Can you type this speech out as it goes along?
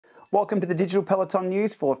Welcome to the Digital Peloton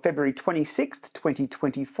News for February 26th,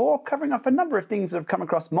 2024, covering off a number of things that have come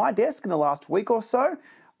across my desk in the last week or so,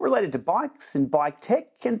 related to bikes and bike tech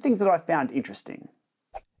and things that I found interesting.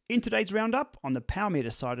 In today's roundup, on the power meter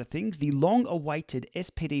side of things, the long-awaited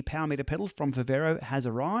SPD power meter pedal from Favero has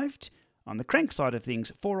arrived. On the crank side of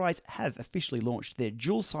things, 4eyes have officially launched their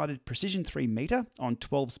dual-sided Precision 3 meter on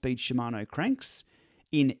 12-speed Shimano cranks.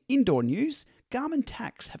 In indoor news, Garmin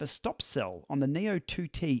Tacx have a stop sell on the Neo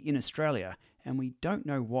 2T in Australia, and we don't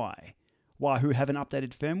know why. Wahoo have an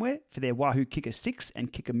updated firmware for their Wahoo Kickr 6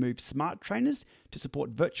 and Kickr Move smart trainers to support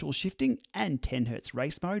virtual shifting and 10Hz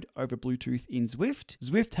race mode over Bluetooth in Zwift.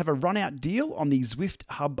 Zwift have a run-out deal on the Zwift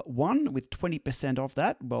Hub 1 with 20% off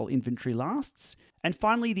that while inventory lasts. And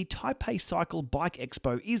finally, the Taipei Cycle Bike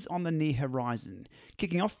Expo is on the near horizon.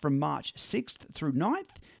 Kicking off from March 6th through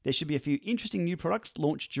 9th, there should be a few interesting new products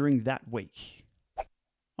launched during that week.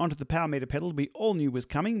 Onto the power meter pedal we all knew was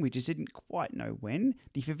coming, we just didn't quite know when.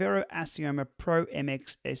 The Favero Assioma PRO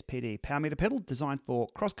MX SPD power meter pedal designed for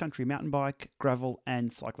cross-country mountain bike, gravel and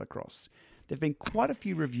cyclocross. There have been quite a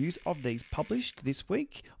few reviews of these published this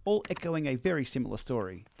week, all echoing a very similar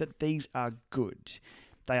story, that these are good.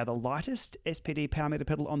 They are the lightest SPD power meter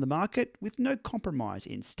pedal on the market with no compromise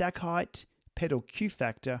in stack height, pedal Q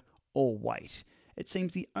factor or weight. It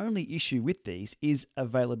seems the only issue with these is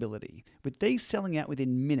availability, with these selling out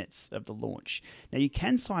within minutes of the launch. Now you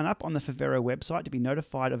can sign up on the Favero website to be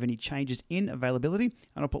notified of any changes in availability,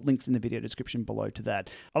 and I'll put links in the video description below to that,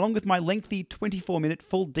 along with my lengthy 24-minute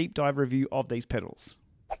full deep dive review of these pedals.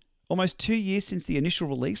 Almost 2 years since the initial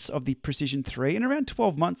release of the Precision 3 and around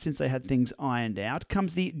 12 months since they had things ironed out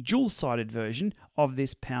comes the dual-sided version of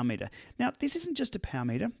this power meter. Now this isn't just a power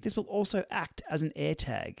meter, this will also act as an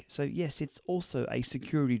AirTag. So yes, it's also a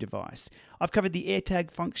security device. I've covered the AirTag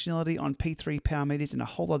functionality on P3 power meters in a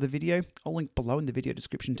whole other video. I'll link below in the video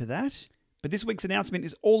description to that. But this week's announcement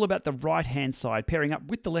is all about the right-hand side pairing up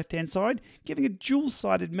with the left-hand side, giving a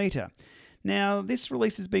dual-sided meter. Now, this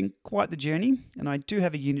release has been quite the journey, and I do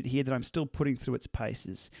have a unit here that I'm still putting through its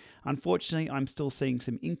paces. Unfortunately, I'm still seeing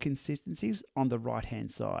some inconsistencies on the right-hand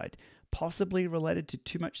side, possibly related to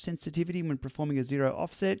too much sensitivity when performing a zero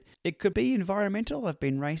offset. It could be environmental. I've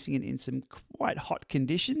been racing it in some quite hot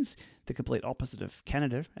conditions, the complete opposite of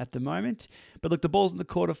Canada at the moment. But look, the ball's in the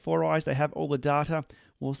court of 4eyes. They have all the data.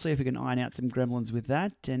 We'll see if we can iron out some gremlins with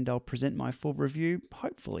that, and I'll present my full review,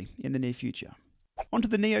 hopefully, in the near future. Onto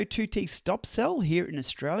the Neo 2T stop sell here in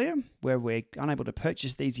Australia, where we're unable to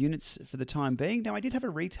purchase these units for the time being. Now, I did have a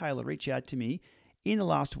retailer reach out to me in the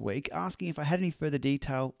last week asking if I had any further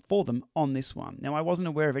detail for them on this one. Now, I wasn't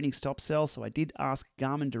aware of any stop sell, so I did ask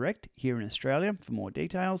Garmin Direct here in Australia for more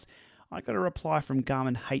details. I got a reply from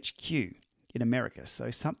Garmin HQ in America,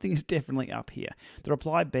 so something is definitely up here. The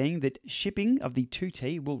reply being that shipping of the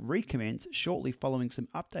 2T will recommence shortly following some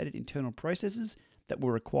updated internal processes that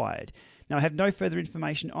were required. Now, I have no further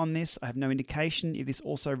information on this. I have no indication if this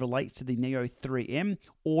also relates to the Neo 3M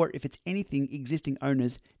or if it's anything existing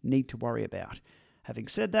owners need to worry about. Having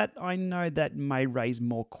said that, I know that may raise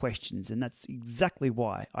more questions, and that's exactly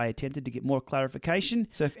why I attempted to get more clarification.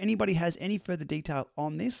 So if anybody has any further detail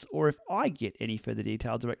on this, or if I get any further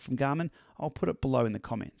detail direct from Garmin, I'll put it below in the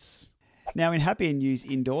comments. Now, in happier news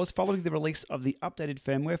indoors, following the release of the updated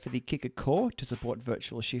firmware for the Kickr Core to support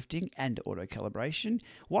virtual shifting and auto-calibration,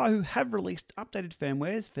 Wahoo have released updated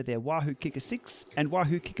firmwares for their Wahoo Kickr 6 and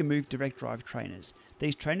Wahoo Kickr Move direct drive trainers.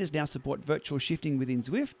 These trainers now support virtual shifting within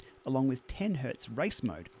Zwift, along with 10Hz race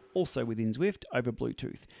mode, also within Zwift over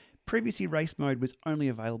Bluetooth. Previously, race mode was only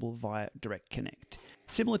available via Direct Connect.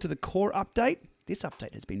 Similar to the Core update, this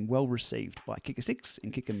update has been well received by Kickr 6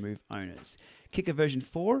 and Kickr Move owners. Kickr version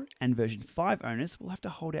 4 and version 5 owners will have to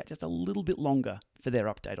hold out just a little bit longer for their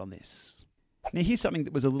update on this. Now here's something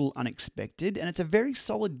that was a little unexpected, and it's a very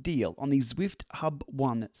solid deal on the Zwift Hub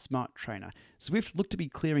 1 smart trainer. Zwift look to be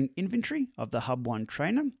clearing inventory of the Hub 1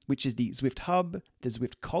 trainer, which is the Zwift Hub, the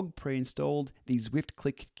Zwift Cog pre-installed, the Zwift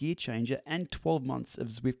Click gear changer, and 12 months of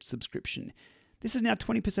Zwift subscription. This is now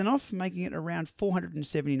 20% off, making it around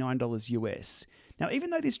 $479 US. Now, even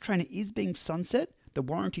though this trainer is being sunset, the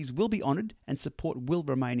warranties will be honoured and support will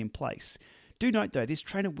remain in place. Do note though, this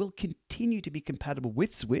trainer will continue to be compatible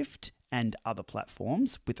with Zwift and other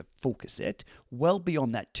platforms with a full cassette, well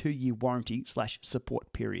beyond that 2-year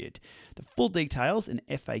warranty/support period. The full details and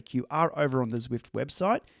FAQ are over on the Zwift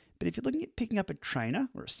website, but if you're looking at picking up a trainer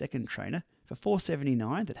or a second trainer for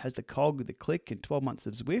 $479 that has the cog, the click and 12 months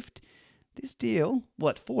of Zwift, this deal,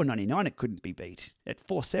 well, at $499 it couldn't be beat. At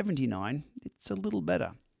 $479, it's a little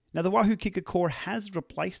better. Now, the Wahoo Kickr Core has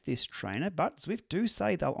replaced this trainer, but Zwift do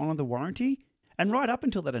say they'll honour the warranty And right up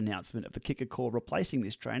until that announcement of the Kickr Core replacing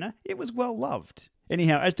this trainer, it was well loved.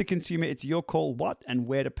 Anyhow, as the consumer, it's your call what and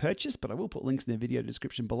where to purchase, but I will put links in the video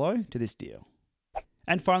description below to this deal.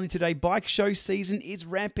 And finally today, bike show season is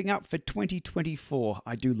ramping up for 2024.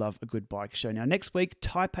 I do love a good bike show. Now next week,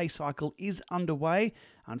 Taipei Cycle is underway.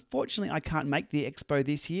 Unfortunately, I can't make the Expo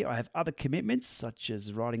this year. I have other commitments, such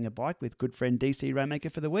as riding a bike with good friend DC Rainmaker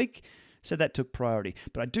for the week. So that took priority.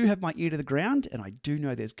 But I do have my ear to the ground, and I do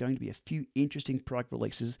know there's going to be a few interesting product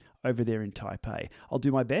releases over there in Taipei. I'll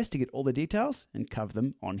do my best to get all the details and cover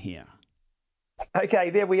them on here. Okay,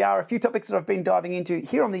 there we are, a few topics that I've been diving into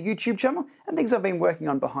here on the YouTube channel and things I've been working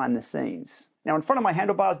on behind the scenes. Now in front of my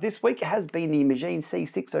handlebars this week has been the Magine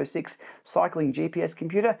C606 cycling GPS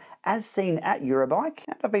computer as seen at Eurobike,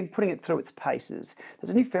 and I've been putting it through its paces.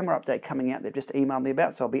 There's a new firmware update coming out they've just emailed me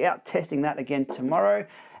about, so I'll be out testing that again tomorrow.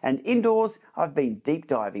 And indoors, I've been deep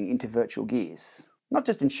diving into virtual gears. Not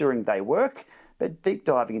just ensuring they work, but deep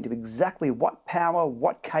diving into exactly what power,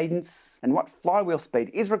 what cadence, and what flywheel speed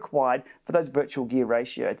is required for those virtual gear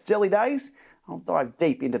ratio. It's early days. I'll dive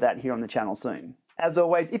deep into that here on the channel soon. As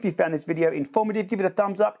always, if you found this video informative, give it a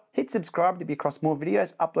thumbs up, hit subscribe to be across more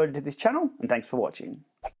videos uploaded to this channel, and thanks for watching.